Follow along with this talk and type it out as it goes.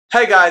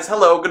Hey guys,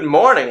 hello, good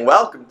morning,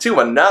 welcome to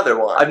another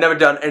one. I've never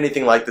done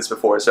anything like this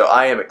before, so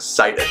I am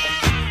excited.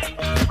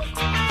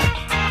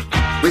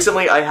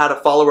 Recently, I had a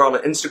follower on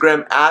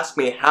Instagram ask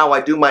me how I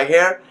do my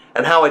hair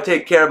and how I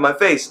take care of my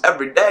face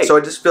every day. So I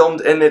just filmed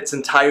in its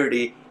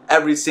entirety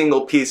every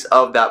single piece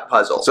of that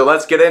puzzle. So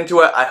let's get into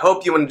it. I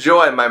hope you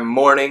enjoy my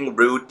morning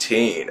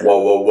routine. Whoa,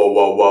 whoa, whoa,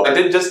 whoa, whoa. I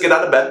didn't just get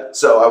out of bed,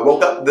 so I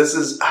woke up. This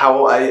is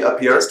how I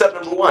appear. Step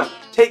number 1,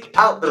 take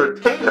out the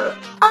retainer.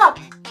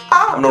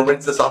 I'm gonna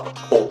rinse this off with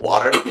cold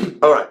water.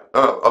 Alright,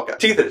 okay.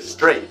 Teeth are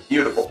straight,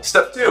 beautiful.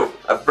 Step 2,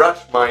 I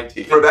brushed my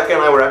teeth. Rebecca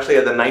and I were actually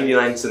at the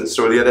 99-cent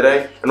store the other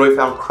day, and we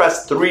found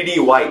Crest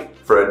 3D White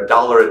for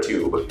 $1 a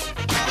tube.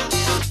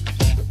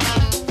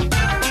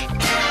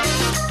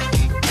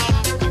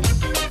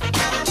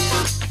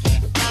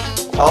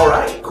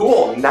 Alright,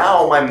 cool.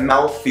 Now my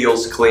mouth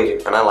feels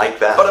clean, and I like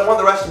that. But I want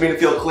the rest of me to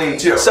feel clean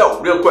too. So,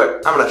 real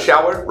quick, I'm gonna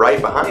shower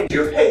right behind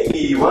you.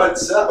 Hey,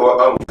 what's up?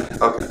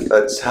 Okay,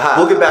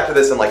 we'll get back to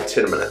this in like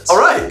 10 minutes.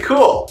 Alright,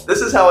 cool.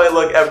 This is how I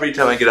look every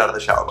time I get out of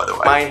the shower, by the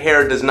way. My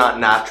hair does not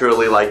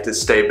naturally like to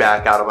stay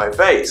back out of my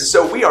face,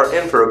 so we are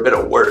in for a bit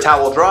of work.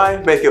 Towel dry,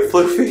 make it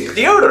floofy.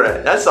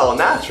 Deodorant, that's all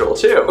natural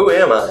too. Who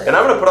am I? And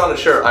I'm gonna put on a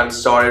shirt, I'm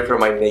sorry for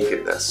my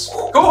nakedness.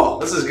 Cool,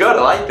 this is good,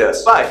 I like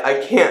this. But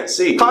I can't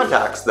see.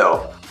 Contacts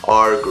though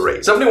are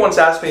great. Somebody once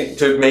asked me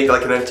to make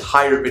like an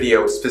entire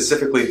video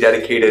specifically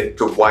dedicated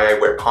to why I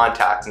wear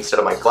contacts instead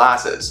of my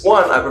glasses.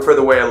 One, I prefer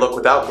the way I look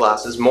without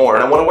glasses more,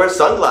 and I want to wear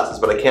sunglasses,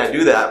 but I can't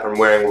do that from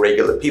wearing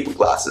regular people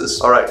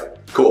glasses. Alright,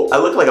 cool. I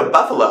look like a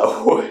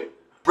buffalo.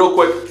 Real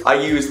quick, I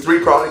use 3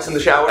 products in the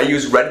shower. I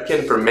use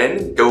Redken for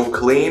men, Go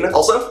Clean.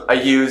 Also, I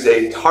use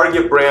a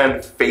Target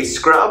brand face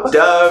scrub,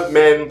 Dove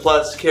Men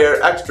Plus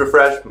Care Extra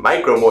Fresh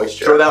Micro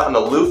Moisture. Throw that on the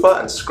loofah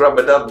and scrub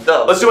a dub.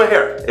 Let's do my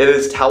hair. It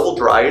is towel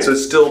dried, so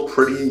it's still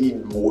pretty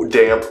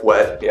damp,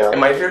 wet, yeah.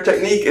 And my hair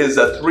technique is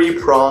a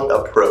 3-pronged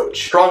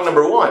approach. Prong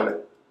number 1,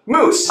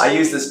 mousse. I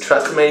use this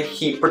Tresemme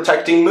heat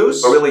protecting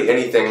mousse, or really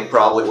anything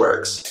probably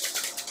works.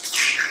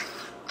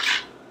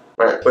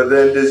 Right, but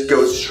then just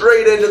go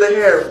straight into the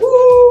hair.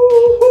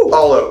 Woo!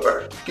 All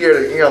over.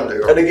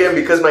 And again,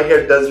 because my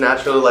hair does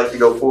naturally like to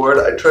go forward,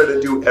 I try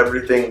to do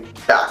everything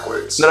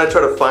backwards. And then I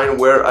try to find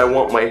where I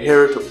want my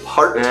hair to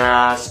part.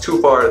 Nah, it's too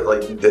far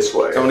like this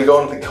way. I'm gonna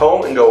go into the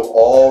comb and go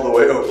all the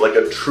way over, like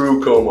a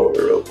true comb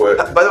over real quick.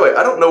 By the way,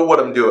 I don't know what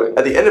I'm doing.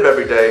 At the end of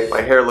every day,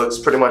 my hair looks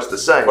pretty much the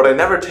same, but I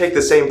never take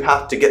the same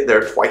path to get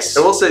there twice.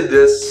 And we'll say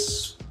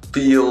this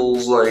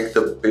feels like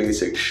the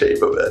basic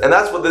shape of it. And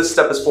that's what this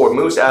step is for.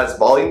 Mousse adds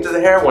volume to the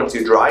hair once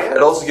you dry it.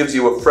 It also gives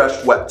you a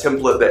fresh, wet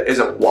template that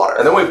isn't water.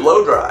 And then we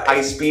blow dry.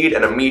 High speed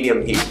and a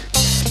medium heat.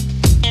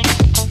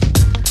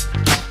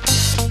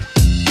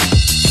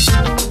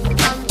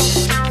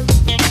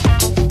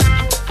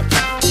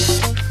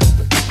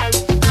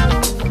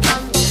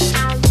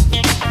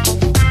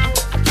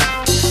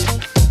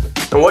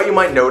 And what you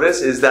might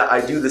notice is that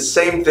I do the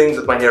same things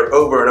with my hair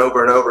over and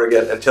over and over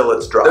again until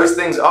it's dry. Those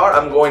things are,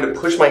 I'm going to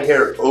push my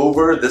hair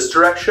over this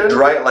direction,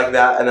 dry it like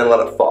that, and then let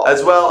it fall.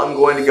 As well, I'm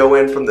going to go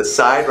in from the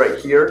side right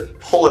here,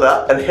 pull it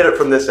up, and hit it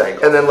from this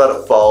angle, and then let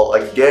it fall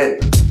again.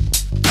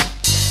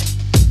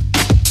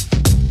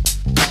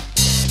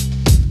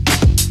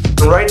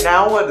 Right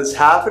now what is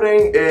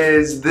happening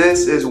is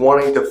this is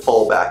wanting to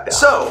fall back down.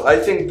 So I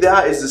think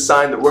that is the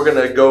sign that we're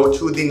gonna go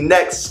to the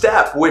next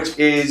step, which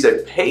is a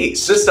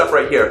paste. This stuff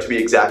right here, to be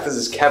exact, this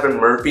is Kevin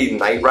Murphy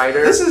Night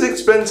Rider. This is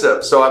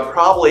expensive, so I'm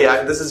probably,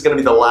 this is gonna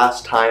be the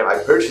last time I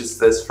purchase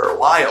this for a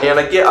while. And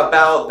I get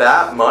about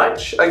that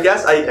much, I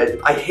guess.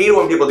 I hate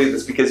when people do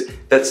this because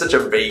that's such a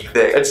vague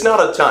thing. It's not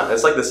a ton,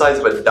 it's like the size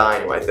of a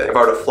dime, I think. If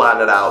I were to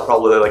flatten it out,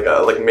 probably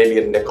like maybe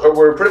a nickel. But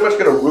we're pretty much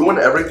gonna ruin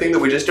everything that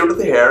we just did with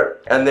the hair,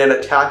 and then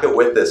attack it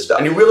with this stuff.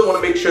 And you really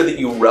want to make sure that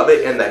you rub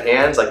it in the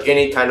hands like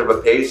any kind of a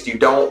paste. You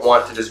don't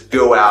want to just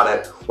go at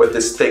it with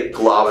this thick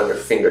glob on your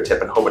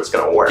fingertip and hope it's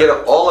gonna work. Get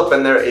it all up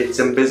in there, it's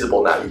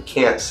invisible now, you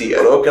can't see it.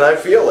 But oh, can I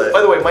feel it?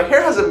 By the way, my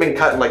hair hasn't been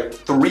cut in like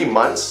 3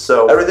 months,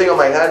 so everything on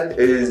my head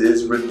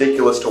is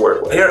ridiculous to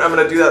work with. Here, I'm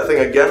gonna do that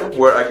thing again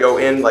where I go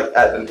in like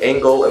at an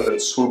angle and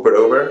then swoop it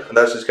over, and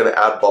that's just gonna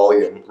add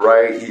volume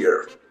right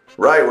here.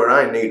 Right where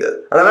I need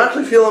it. And I'm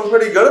actually feeling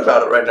pretty good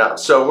about it right now.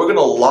 So we're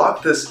gonna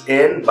lock this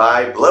in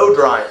by blow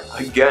drying.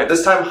 Again,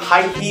 this time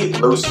high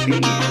heat, low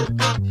speed.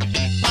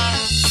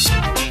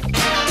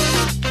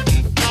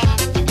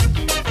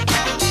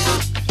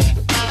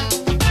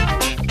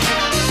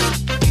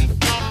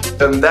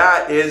 And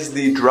that is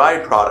the dry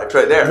product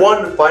right there.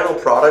 One final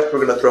product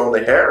we're gonna throw in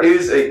the hair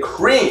is a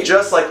cream.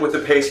 Just like with the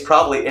paste,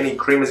 probably any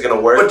cream is gonna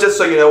work. But just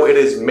so you know, it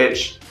is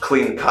Mitch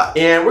Clean Cut.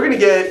 And we're gonna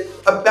get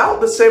about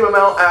the same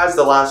amount as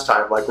the last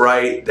time, like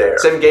right there.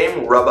 Same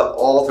game, rub it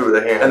all through the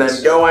hands. And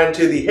then go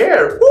into the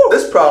hair. Woo!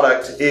 This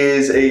product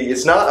is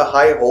it's not a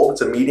high hold,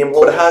 it's a medium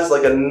hold, but it has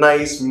like a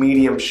nice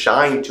medium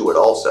shine to it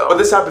also. But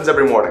this happens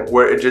every morning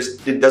where it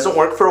doesn't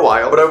work for a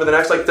while, but over the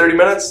next like 30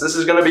 minutes, this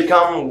is gonna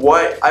become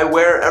what I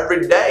wear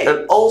every day.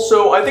 And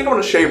also, I think I'm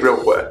gonna shave real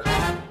quick.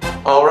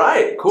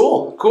 Alright,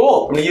 cool.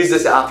 I'm gonna use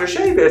this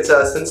aftershave. It's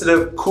a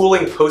sensitive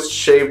cooling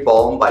post-shave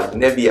balm by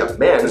Nivea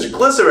Men. There's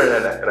glycerin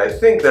in it, and I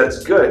think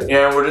that's good.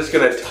 And we're just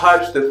gonna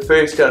touch the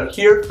face down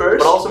here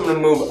first, but also I'm gonna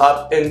move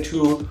up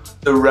into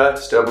the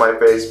rest of my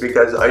face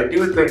because I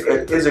do think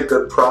it is a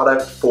good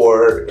product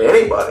for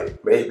anybody,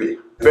 maybe.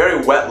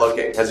 Very wet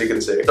looking, as you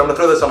can see. So I'm gonna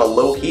throw this on a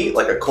low heat,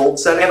 like a cold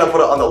setting, and I'll put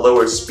it on the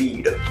lower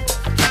speed.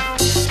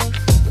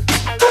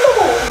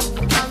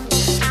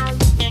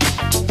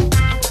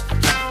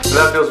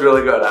 That feels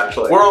really good,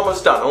 actually. We're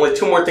almost done. Only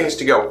 2 more things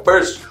to go.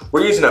 First,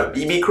 we're using a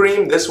BB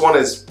cream. This one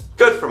is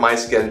good for my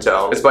skin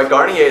tone. It's by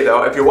Garnier,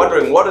 though. If you're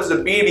wondering, what is a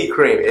BB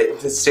cream?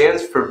 It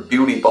stands for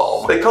Beauty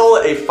Balm. They call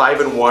it a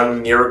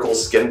 5-in-1 Miracle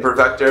Skin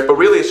Perfector, but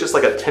really it's just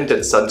like a tinted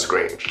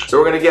sunscreen. So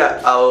we're gonna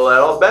get a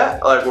little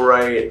bit, like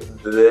right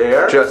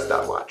there, just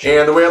that much.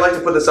 And the way I like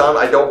to put this on,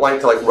 I don't like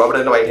to like rub it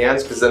into my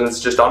hands because then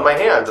it's just on my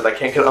hands and I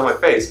can't get it on my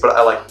face, but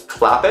I like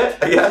clap it,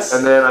 I guess,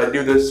 and then I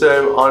do the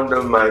same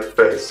onto my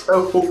face.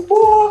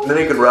 And then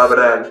you can rub it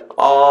in.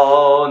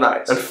 Oh,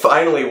 nice. And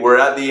finally, we're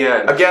at the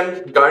end.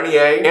 Again,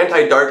 Garnier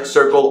Anti-Dark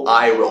Circle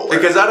Eye Roller.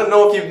 Because I don't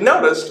know if you've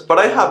noticed, but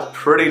I have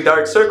pretty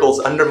dark circles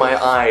under my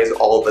eyes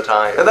all the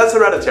time. And that's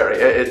hereditary.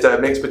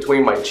 It mixed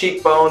between my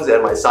cheekbones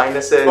and my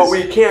sinuses. But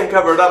we can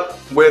cover it up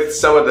with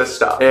some of this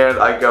stuff. And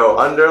I go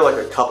under like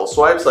a couple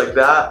swipes like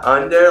that,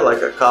 under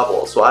like a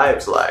couple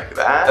swipes like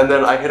that. And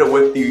then I hit it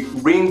with the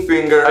ring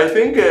finger. I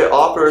think it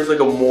offers like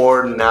a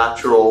more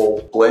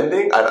natural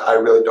blending. I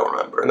really don't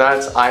remember. And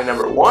that's eye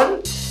number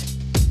 1.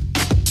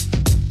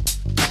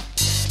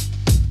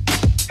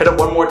 Hit it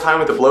one more time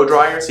with the blow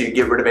dryer so you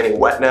get rid of any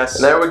wetness.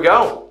 And there we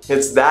go.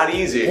 It's that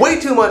easy.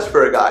 Way too much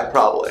for a guy,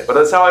 probably. But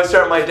that's how I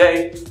start my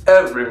day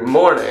every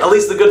morning. At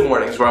least the good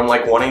mornings where I'm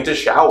like wanting to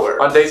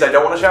shower. On days I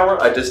don't want to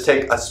shower, I just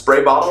take a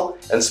spray bottle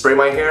and spray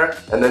my hair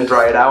and then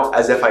dry it out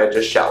as if I had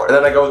just showered. And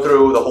then I go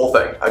through the whole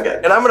thing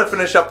again. And I'm gonna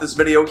finish up this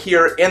video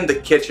here in the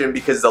kitchen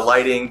because the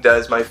lighting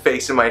does my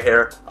face and my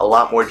hair a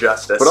lot more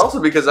justice. But also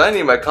because I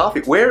need my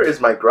coffee. Where is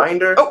my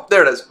grinder? Oh,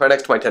 there it is, right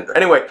next to my Tinder.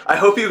 Anyway, I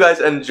hope you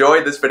guys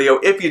enjoyed this video.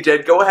 If you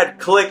did, go ahead,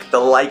 click the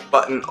like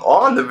button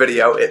on the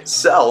video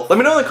itself. Let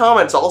me know in the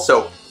comments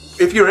also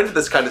if you're into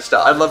this kind of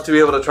stuff. I'd love to be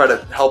able to try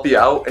to help you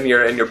out in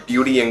your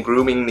beauty and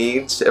grooming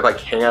needs if I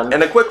can.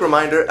 And a quick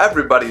reminder,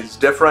 everybody's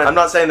different. I'm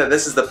not saying that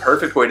this is the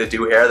perfect way to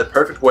do hair, the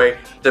perfect way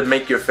to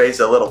make your face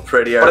a little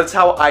prettier, but it's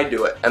how I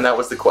do it, and that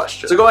was the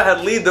question. So go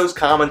ahead, leave those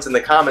comments in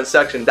the comment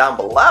section down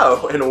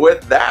below, and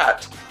with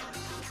that,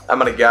 I'm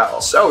gonna go.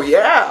 So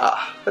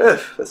yeah,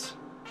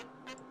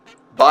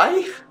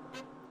 bye.